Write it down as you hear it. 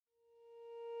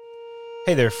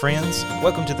Hey there, friends.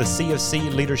 Welcome to the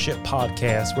CFC Leadership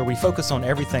Podcast, where we focus on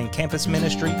everything campus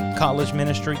ministry, college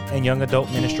ministry, and young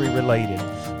adult ministry related.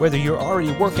 Whether you're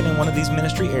already working in one of these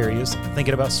ministry areas,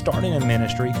 thinking about starting a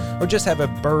ministry, or just have a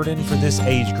burden for this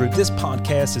age group, this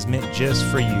podcast is meant just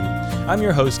for you. I'm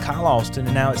your host, Kyle Austin,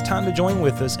 and now it's time to join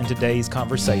with us in today's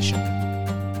conversation.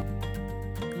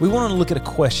 We want to look at a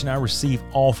question I receive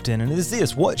often, and it is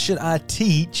this: what should I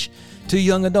teach to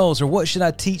young adults, or what should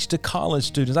I teach to college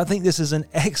students? I think this is an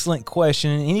excellent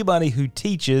question, and anybody who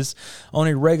teaches on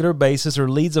a regular basis or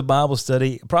leads a Bible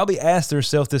study probably asks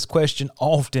themselves this question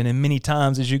often and many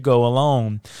times as you go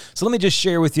along. So let me just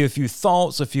share with you a few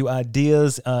thoughts, a few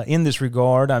ideas in this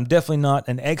regard. I'm definitely not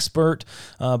an expert,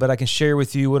 but I can share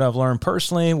with you what I've learned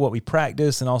personally, what we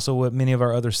practice, and also what many of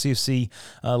our other CFC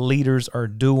leaders are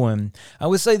doing. I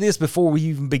would say this before we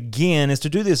even begin, is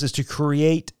to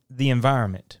create the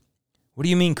environment. What do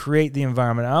you mean create the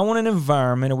environment? I want an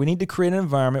environment, or we need to create an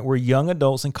environment where young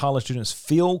adults and college students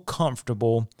feel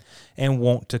comfortable and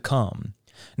want to come.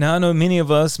 Now, I know many of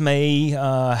us may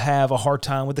have a hard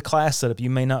time with the class setup.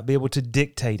 You may not be able to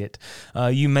dictate it.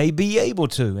 You may be able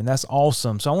to, and that's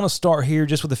awesome. So I want to start here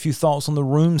just with a few thoughts on the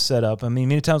room setup. I mean,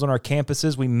 many times on our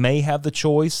campuses, we may have the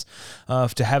choice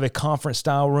to have a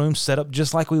conference-style room set up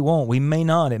just like we want. We may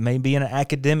not. It may be in an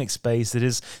academic space that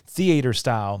is theater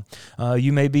style.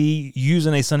 You may be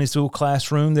using a Sunday school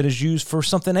classroom that is used for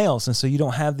something else, and so you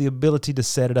don't have the ability to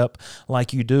set it up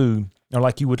like you do or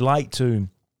like you would like to.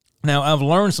 Now, I've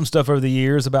learned some stuff over the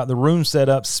years about the room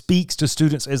setup speaks to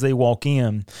students as they walk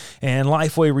in. And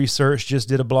Lifeway Research just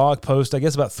did a blog post, I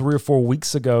guess about 3 or 4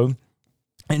 weeks ago,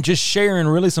 and just sharing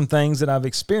really some things that I've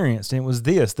experienced. And it was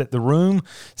this, that the room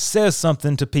says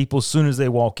something to people as soon as they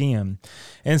walk in.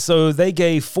 And so they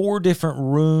gave 4 different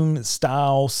room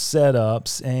style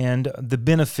setups and the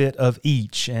benefit of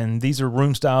each. And these are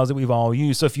room styles that we've all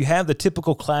used. So if you have the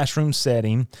typical classroom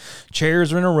setting,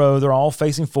 chairs are in a row, they're all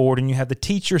facing forward, and you have the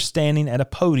teacher standing at a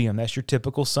podium. That's your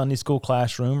typical Sunday school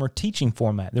classroom or teaching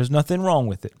format. There's nothing wrong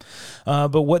with it.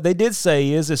 But what they did say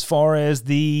is, as far as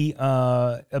the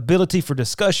ability for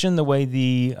discussion, the way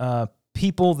the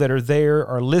people that are there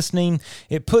are listening,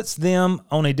 it puts them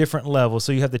on a different level.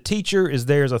 So you have the teacher is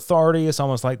there as authority. It's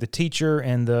almost like the teacher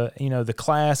and the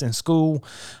class in school.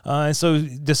 And so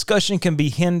discussion can be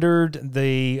hindered.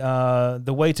 The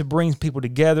way to bring people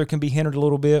together can be hindered a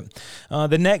little bit.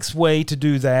 The next way to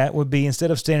do that would be,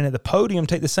 instead of standing at the podium,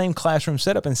 take the same classroom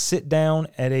setup and sit down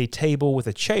at a table with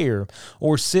a chair,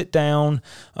 or sit down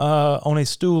on a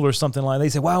stool or something like that. They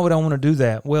say, why would I want to do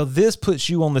that? Well, this puts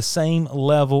you on the same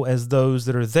level as those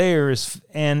that are there,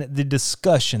 and the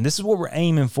discussion. This is what we're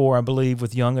aiming for, I believe,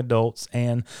 with young adults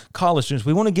and college students.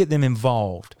 We want to get them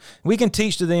involved. We can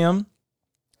teach to them,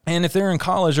 and if they're in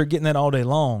college, they're getting that all day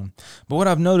long. But what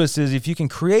I've noticed is, if you can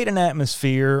create an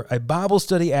atmosphere, a Bible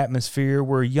study atmosphere,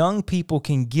 where young people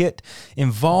can get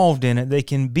involved in it, they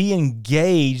can be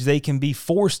engaged, they can be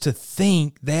forced to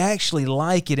think, they actually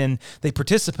like it, and they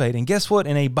participate. And guess what?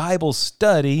 In a Bible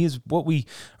study, is what we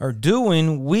are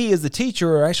doing, we as the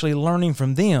teacher are actually learning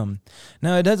from them.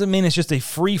 Now, it doesn't mean it's just a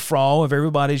free-for-all of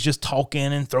everybody's just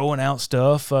talking and throwing out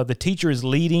stuff. The teacher is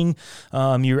leading.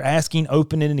 You're asking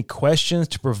open-ended questions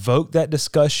to provoke that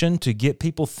discussion, to get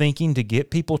people thinking, to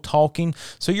get people talking.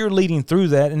 So you're leading through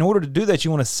that. In order to do that, you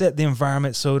want to set the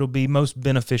environment so it'll be most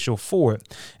beneficial for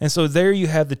it. And so there you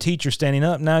have the teacher standing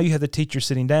up. Now you have the teacher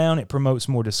sitting down. It promotes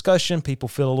more discussion. People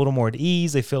feel a little more at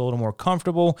ease. They feel a little more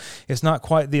comfortable. It's not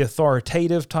quite the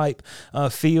authoritative type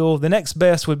feel. The next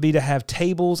best would be to have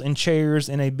tables and chairs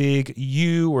in a big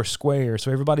U or square.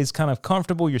 So everybody's kind of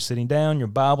comfortable. You're sitting down. Your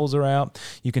Bibles are out.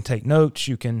 You can take notes.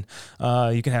 You can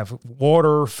have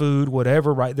water, food,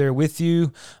 whatever, right there with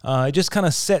you. It just kind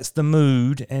of sets the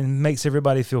mood and makes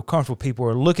everybody feel comfortable. People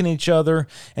are looking at each other,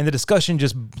 and the discussion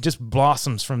just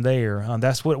blossoms from there.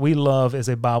 That's what we love as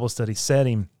a Bible study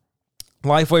setting.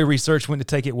 Lifeway Research went to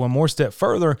take it one more step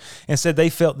further and said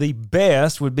they felt the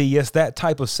best would be, yes, that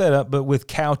type of setup, but with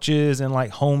couches and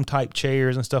like home type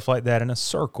chairs and stuff like that in a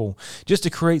circle, just to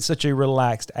create such a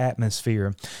relaxed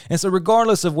atmosphere. And so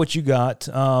regardless of what you got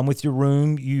with your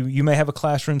room, you may have a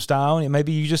classroom style, and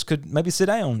maybe you just could maybe sit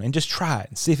down and just try it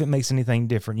and see if it makes anything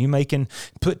different. You can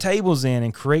put tables in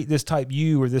and create this type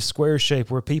U or this square shape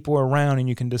where people are around and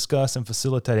you can discuss and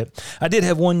facilitate it. I did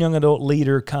have one young adult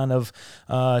leader kind of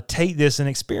take this and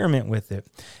experiment with it.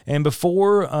 And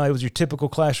before, it was your typical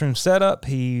classroom setup.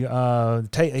 He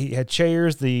had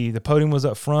chairs, the podium was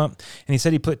up front, and he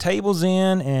said he put tables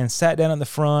in and sat down at the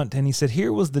front, and he said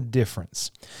here was the difference.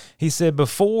 He said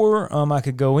before I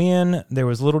could go in, there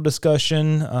was little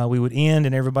discussion, we would end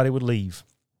and everybody would leave.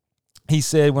 He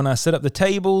said, when I set up the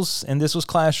tables, and this was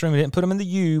classroom, he didn't put them in the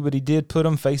U, but he did put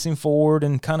them facing forward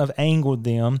and kind of angled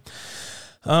them.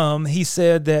 He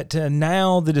said that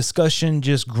now the discussion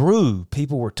just grew.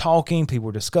 People were talking, people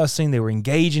were discussing, they were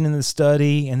engaging in the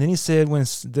study. And then he said when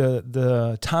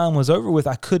the time was over with,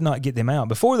 I could not get them out.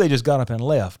 Before they just got up and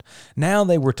left. Now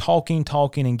they were talking,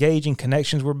 engaging,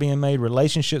 connections were being made,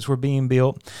 relationships were being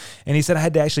built. And he said I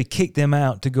had to actually kick them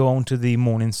out to go on to the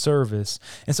morning service.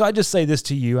 And so I just say this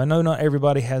to you. I know not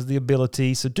everybody has the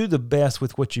ability, so do the best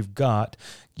with what you've got.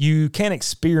 You can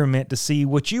experiment to see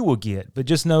what you will get, but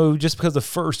just know, just because the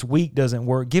first week doesn't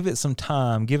work, give it some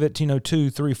time. Give it, 2,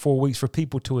 3, 4 weeks for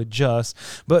people to adjust,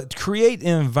 but create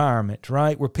an environment,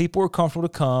 right, where people are comfortable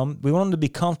to come. We want them to be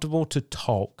comfortable to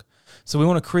talk. So we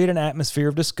want to create an atmosphere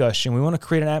of discussion. We want to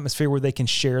create an atmosphere where they can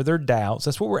share their doubts.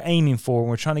 That's what we're aiming for when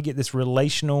we're trying to get this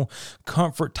relational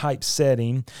comfort type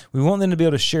setting. We want them to be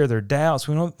able to share their doubts.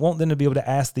 We want them to be able to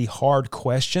ask the hard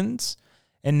questions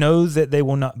and know that they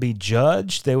will not be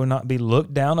judged, they will not be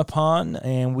looked down upon,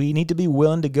 and we need to be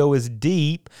willing to go as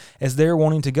deep as they're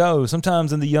wanting to go.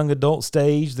 Sometimes in the young adult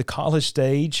stage, the college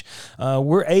stage,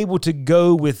 we're able to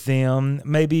go with them,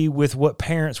 maybe with what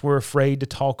parents were afraid to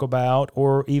talk about,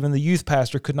 or even the youth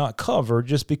pastor could not cover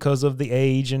just because of the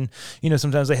age, and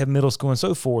sometimes they have middle school and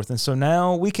so forth. And so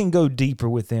now we can go deeper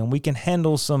with them. We can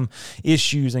handle some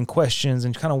issues and questions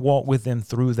and kind of walk with them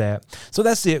through that. So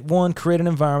that's it. One, create an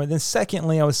environment. Then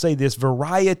secondly, I would say this: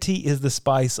 variety is the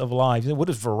spice of life. What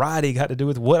does variety got to do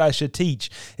with what I should teach?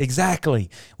 Exactly.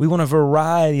 We want a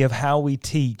variety of how we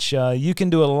teach. You can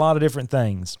do a lot of different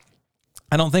things.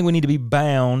 I don't think we need to be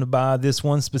bound by this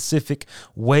one specific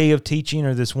way of teaching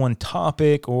or this one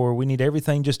topic, or we need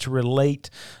everything just to relate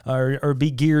or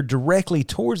be geared directly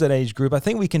towards that age group. I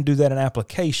think we can do that in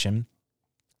application.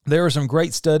 There are some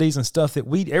great studies and stuff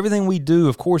that everything we do,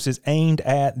 of course, is aimed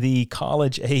at the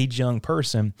college age young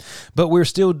person, but we're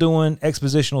still doing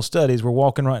expositional studies. We're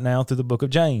walking right now through the book of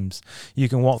James. You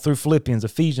can walk through Philippians,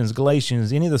 Ephesians,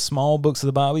 Galatians, any of the small books of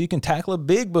the Bible. You can tackle a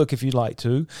big book if you'd like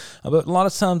to, but a lot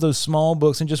of times those small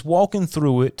books and just walking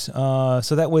through it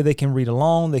so that way they can read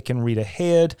along, they can read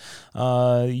ahead.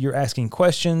 You're asking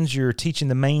questions, you're teaching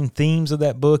the main themes of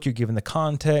that book, you're giving the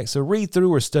context. So read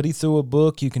through or study through a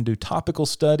book. You can do topical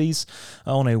studies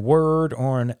on a word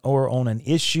or on an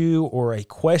issue or a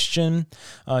question.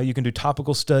 You can do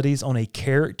topical studies on a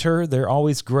character. They're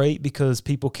always great because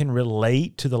people can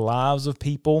relate to the lives of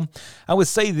people. I would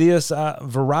say this,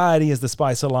 variety is the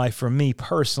spice of life for me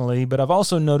personally, but I've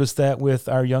also noticed that with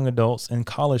our young adults and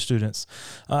college students.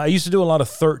 I used to do a lot of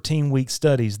 13-week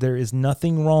studies. There is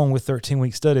nothing wrong with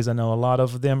 13-week studies. I know a lot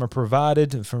of them are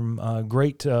provided from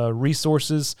great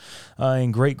resources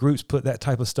and great groups put that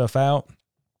type of stuff out.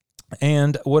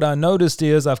 And what I noticed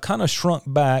is I've kind of shrunk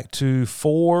back to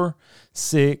 4,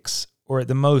 6, or at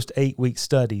the most 8-week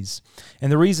studies. And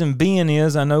the reason being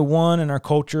is, I know one, in our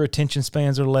culture, attention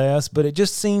spans are less, but it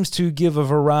just seems to give a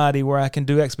variety where I can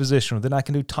do expositional, then I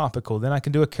can do topical, then I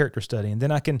can do a character study, and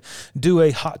then I can do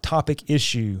a hot topic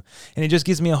issue. And it just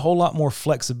gives me a whole lot more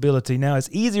flexibility. Now, it's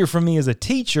easier for me as a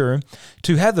teacher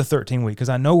to have the 13-week because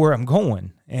I know where I'm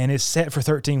going. And it's set for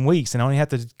 13 weeks, and I only have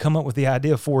to come up with the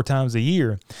idea 4 times a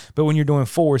year. But when you're doing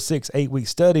 4, 6, 8-week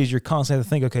studies, you're constantly have to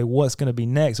think, okay, what's going to be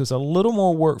next? So it's a little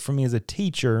more work for me as a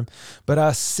teacher, but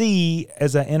I see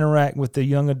as I interact with the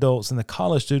young adults and the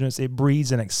college students, it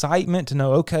breeds an excitement to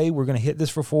know, okay, we're going to hit this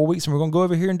for 4 weeks, and we're going to go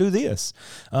over here and do this.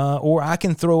 Or I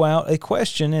can throw out a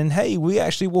question, and hey, we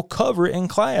actually will cover it in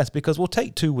class because we'll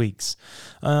take 2 weeks.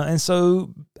 And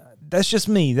so that's just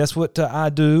me. That's what I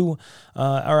do,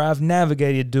 or I've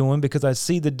navigated doing, because I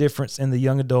see the difference in the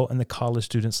young adult and the college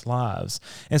students' lives.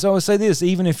 And so I would say this: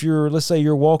 even if let's say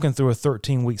you're walking through a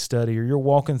 13-week study, or you're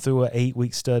walking through an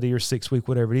 8-week study or 6-week,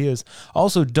 whatever it is,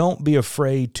 also don't be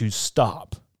afraid to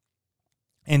stop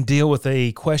and deal with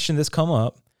a question that's come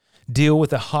up, deal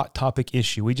with a hot topic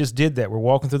issue. We just did that. We're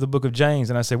walking through the book of James,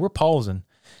 and I said, we're pausing.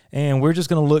 And we're just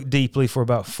going to look deeply for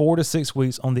about 4 to 6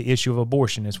 weeks on the issue of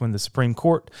abortion. It's when the Supreme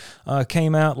Court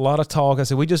came out, a lot of talk. I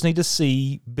said, we just need to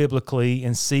see biblically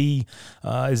and see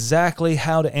exactly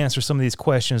how to answer some of these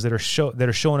questions that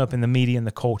are showing up in the media and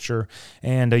the culture,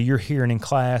 and you're hearing in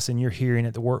class and you're hearing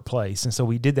at the workplace. And so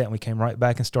we did that, and we came right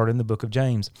back and started in the book of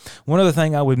James. One other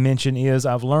thing I would mention is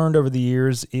I've learned over the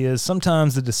years is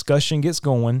sometimes the discussion gets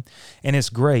going and it's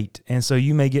great. And so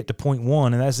you may get to point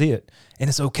 1 and that's it. And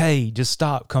it's okay. Just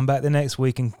stop. Come back the next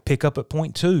week and pick up at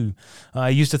point 2. I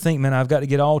used to think, man, I've got to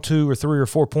get all 2 or 3 or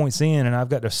 4 points in, and I've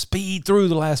got to speed through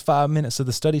the last 5 minutes of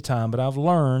the study time. But I've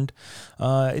learned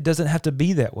it doesn't have to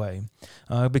be that way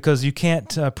because you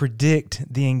can't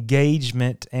predict the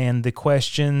engagement and the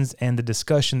questions and the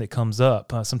discussion that comes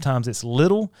up. Sometimes it's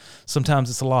little,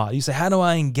 sometimes it's a lot. You say, how do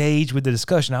I engage with the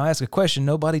discussion? I'll ask a question,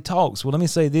 nobody talks. Well, let me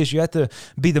say this. You have to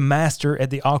be the master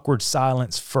at the awkward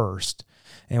silence first.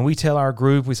 And we tell our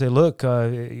group, we say, look,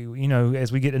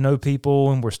 as we get to know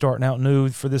people and we're starting out new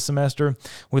for this semester,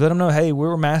 we let them know, hey,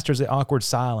 we're masters at awkward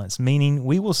silence, meaning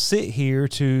we will sit here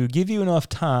to give you enough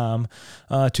time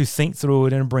to think through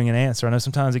it and bring an answer. I know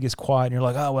sometimes it gets quiet and you're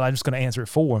like, oh, well, I'm just going to answer it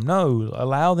for them. No,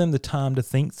 allow them the time to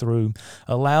think through,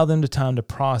 allow them the time to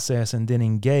process and then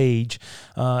engage.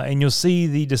 And you'll see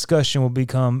the discussion will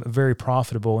become very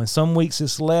profitable. And some weeks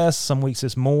it's less, some weeks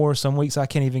it's more, some weeks I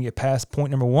can't even get past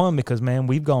point number 1 because, man,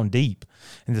 we've gone deep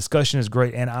and discussion is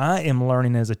great. And I am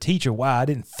learning as a teacher, wow, I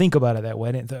didn't think about it that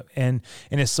way. And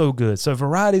it's so good. So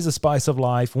variety is a spice of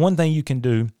life. One thing you can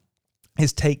do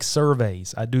is take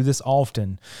surveys. I do this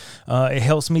often. It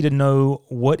helps me to know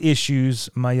what issues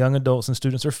my young adults and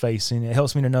students are facing. It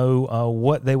helps me to know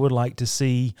what they would like to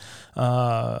see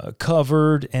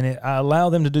covered, and I allow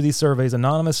them to do these surveys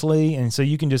anonymously, and so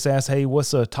you can just ask, hey,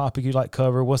 what's a topic you'd like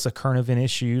covered? What's a current event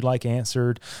issue you'd like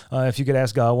answered? If you could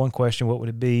ask God one question, what would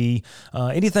it be?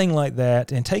 Anything like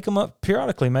that, and take them up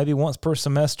periodically, maybe once per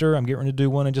semester. I'm getting ready to do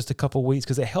one in just a couple of weeks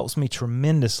because it helps me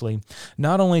tremendously,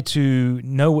 not only to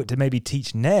know what to maybe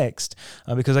teach next,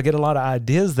 because I get a lot of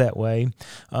ideas that way,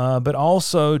 but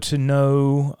also to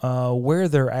know where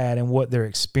they're at and what they're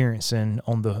experiencing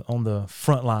on the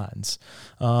front lines.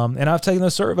 And I've taken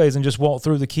those surveys and just walked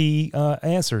through the key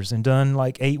answers and done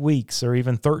like 8 weeks or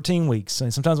even 13 weeks.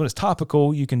 And sometimes when it's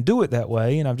topical, you can do it that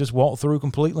way. And I've just walked through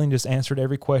completely and just answered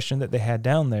every question that they had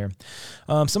down there.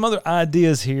 Some other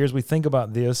ideas here as we think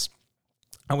about this.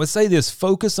 I would say this: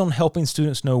 focus on helping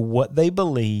students know what they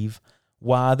believe,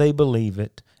 why they believe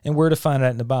it, and where to find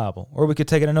that in the Bible. Or we could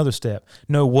take it another step.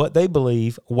 Know what they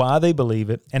believe, why they believe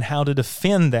it, and how to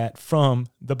defend that from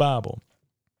the Bible.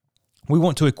 We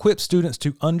want to equip students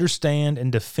to understand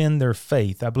and defend their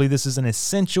faith. I believe this is an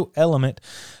essential element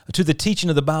to the teaching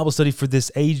of the Bible study for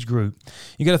this age group.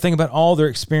 You got to think about all their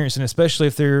experience, and especially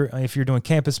if you're doing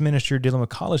campus ministry or dealing with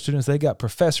college students, they got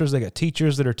professors, they got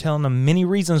teachers that are telling them many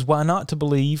reasons why not to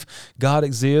believe God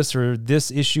exists, or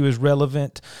this issue is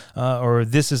relevant, or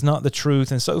this is not the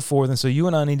truth, and so forth. And so you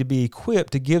and I need to be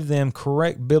equipped to give them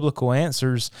correct biblical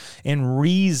answers and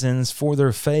reasons for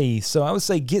their faith. So I would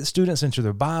say get students into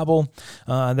their Bible.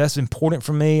 That's important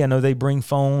for me. I know they bring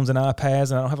phones and iPads,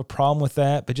 and I don't have a problem with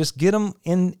that, but just get them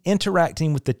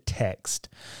interacting with the text,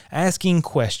 asking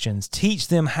questions, teach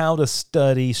them how to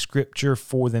study Scripture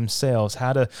for themselves,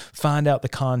 how to find out the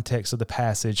context of the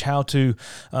passage, how to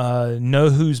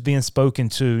know who's being spoken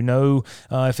to, know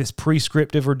if it's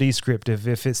prescriptive or descriptive,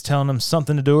 if it's telling them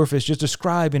something to do or if it's just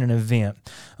describing an event.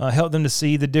 Help them to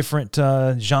see the different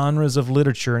genres of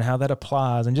literature and how that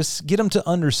applies, and just get them to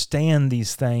understand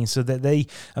these things so that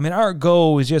our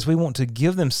goal is, yes, we want to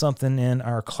give them something in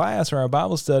our class or our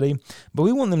Bible study, but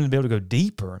we want them to be able to go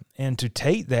deeper and to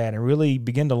take that and really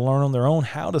begin to learn on their own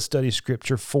how to study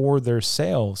Scripture for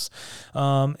themselves.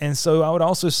 And so I would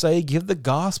also say give the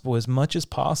gospel as much as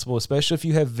possible, especially if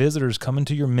you have visitors coming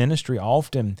to your ministry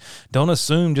often. Don't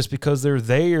assume just because they're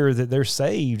there that they're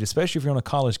saved, especially if you're on a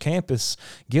college campus.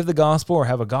 Give the gospel or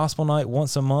have a gospel night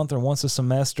once a month or once a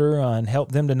semester and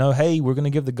help them to know, hey, we're going to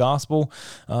give the gospel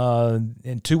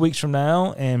in 2 weeks from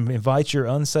now, and invite your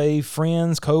unsaved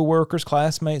friends, co-workers,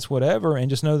 classmates, whatever, and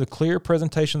just know the clear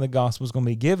presentation of the gospel is going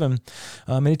to be given.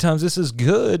 Many times this is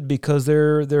good because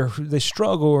they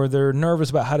struggle or they're nervous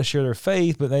about how to share their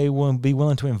faith, but they will be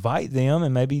willing to invite them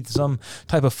and maybe some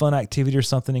type of fun activity or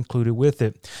something included with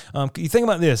it. You think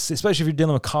about this, especially if you're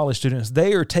dealing with college students,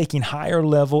 they are taking higher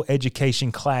level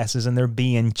education classes and they're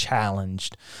being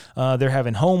challenged. They're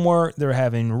having homework, they're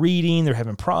having reading, they're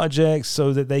having projects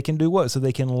so that they can do what? So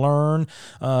they can learn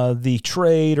the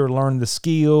trade or learn the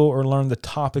skill or learn the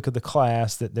topic of the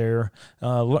class that they're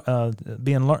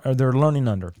learning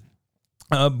under.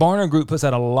 Barna Group puts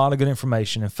out a lot of good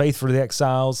information, and Faith for the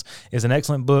Exiles is an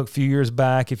excellent book a few years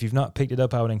back. If you've not picked it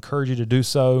up, I would encourage you to do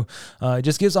so. It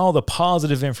just gives all the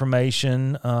positive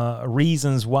information,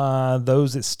 reasons why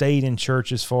those that stayed in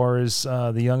church as far as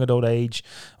the young adult age,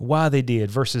 why they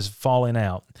did versus falling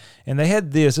out. And they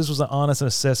had this was an honest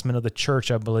assessment of the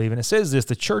church, I believe, and it says this: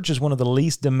 the church is one of the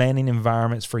least demanding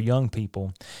environments for young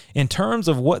people in terms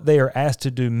of what they are asked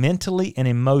to do mentally and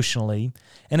emotionally,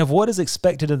 and of what is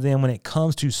expected of them when it comes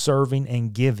comes to serving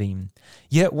and giving.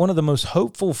 Yet one of the most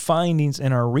hopeful findings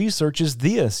in our research is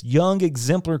this: young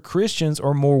exemplar Christians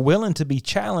are more willing to be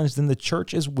challenged than the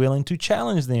church is willing to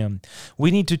challenge them.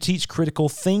 We need to teach critical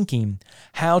thinking,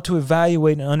 how to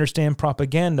evaluate and understand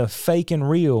propaganda, fake and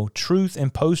real, truth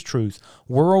and post-truth,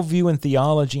 worldview and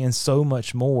theology, and so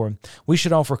much more. We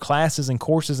should offer classes and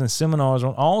courses and seminars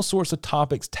on all sorts of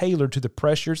topics tailored to the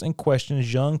pressures and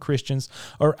questions young Christians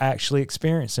are actually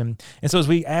experiencing. And so as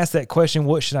we ask that question,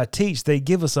 what should I teach? They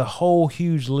give us a whole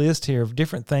huge list here of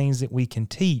different things that we can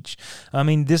teach. I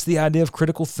mean, the idea of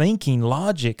critical thinking,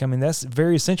 logic, I mean, that's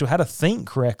very essential. How to think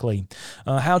correctly,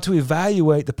 how to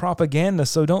evaluate the propaganda.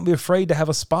 So don't be afraid to have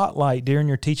a spotlight during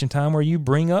your teaching time where you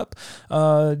bring up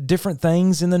different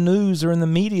things in the news or in the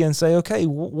media and say, okay,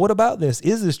 what about this?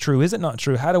 Is this true? Is it not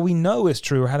true? How do we know it's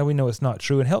true, or how do we know it's not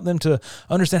true? And help them to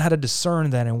understand how to discern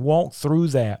that and walk through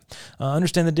that.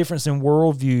 Understand the difference in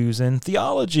worldviews and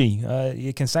theology.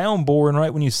 It can sound boring,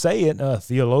 right, when you say it,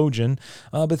 theologian,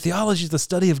 but theology is the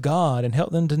study of God, and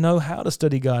help them to know how to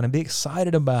study God and be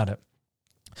excited about it.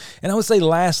 And I would say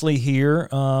lastly here,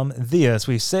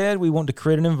 we said we want to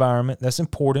create an environment that's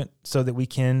important so that we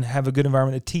can have a good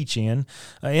environment to teach in.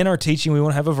 In our teaching, we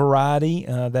want to have a variety.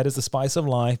 That is the spice of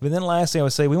life. But then lastly, I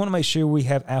would say we want to make sure we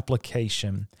have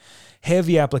application.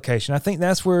 Heavy application. I think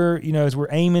that's where, as we're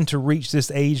aiming to reach this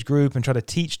age group and try to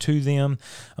teach to them,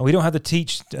 we don't have to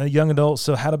teach young adults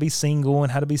how to be single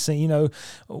and how to be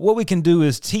what we can do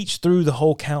is teach through the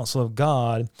whole counsel of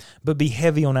God, but be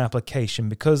heavy on application,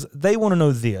 because they want to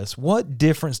know this: what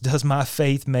difference does my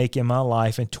faith make in my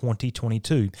life in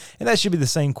 2022? And that should be the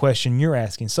same question you're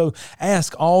asking. So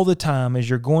ask all the time as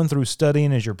you're going through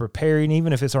studying, as you're preparing,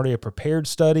 even if it's already a prepared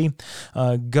study,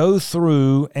 go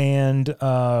through and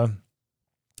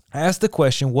ask the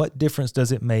question, what difference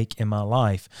does it make in my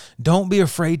life? Don't be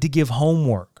afraid to give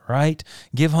homework, right?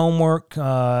 Give homework,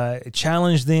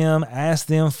 challenge them, ask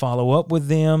them, follow up with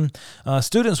them.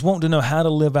 Students want to know how to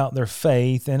live out their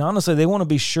faith, and honestly, they want to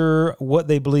be sure what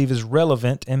they believe is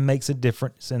relevant and makes a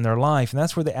difference in their life, and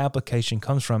that's where the application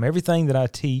comes from. Everything that I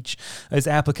teach is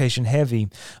application heavy.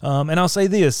 And I'll say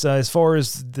this, as far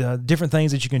as the different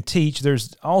things that you can teach,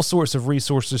 there's all sorts of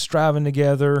resources striving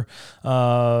together.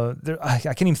 I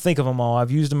can't even think of them all.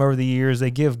 I've used them over the years. They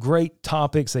give great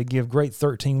topics. They give great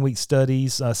 13-week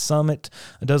studies. Summit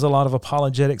does a lot of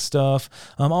apologetic stuff.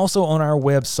 Also on our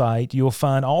website, you'll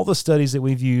find all the studies that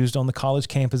we've used on the college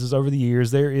campuses over the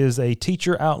years. There is a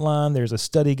teacher outline, there's a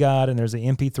study guide, and there's an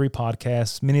MP3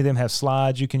 podcast. Many of them have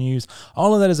slides you can use.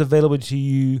 All of that is available to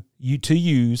you to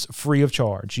use free of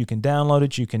charge. You can download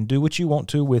it. You can do what you want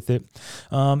to with it.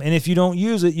 And if you don't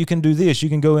use it, you can do this. You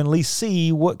can go and at least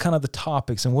see what kind of the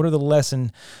topics and what are the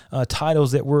lesson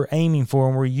titles that we're aiming for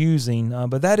and we're using.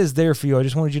 But that is there for you. I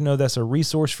just wanted you to know that's a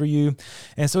resource for you.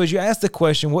 And so as you ask the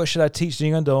question, what should I teach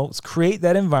young adults? Create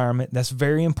that environment. That's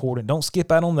very important. Don't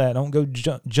skip out on that. Don't go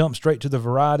jump straight to the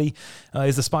variety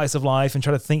is the spice of life and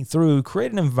try to think through.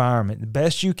 Create an environment the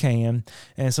best you can.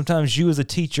 And sometimes you as a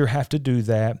teacher have to do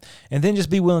that. And then just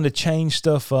be willing to change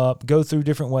stuff up, go through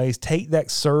different ways, take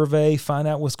that survey, find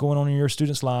out what's going on in your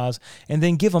students' lives, and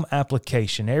then give them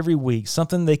application every week,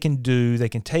 something they can do, they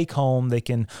can take home, they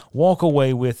can walk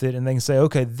away with it, and they can say,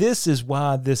 okay, this is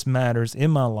why this matters in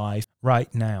my life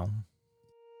right now.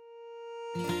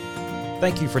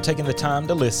 Thank you for taking the time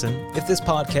to listen. If this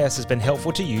podcast has been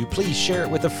helpful to you, please share it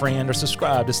with a friend or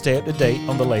subscribe to stay up to date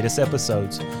on the latest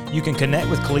episodes. You can connect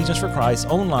with Collegians for Christ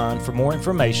online for more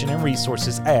information and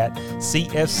resources at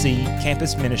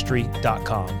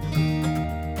cfccampusministry.com.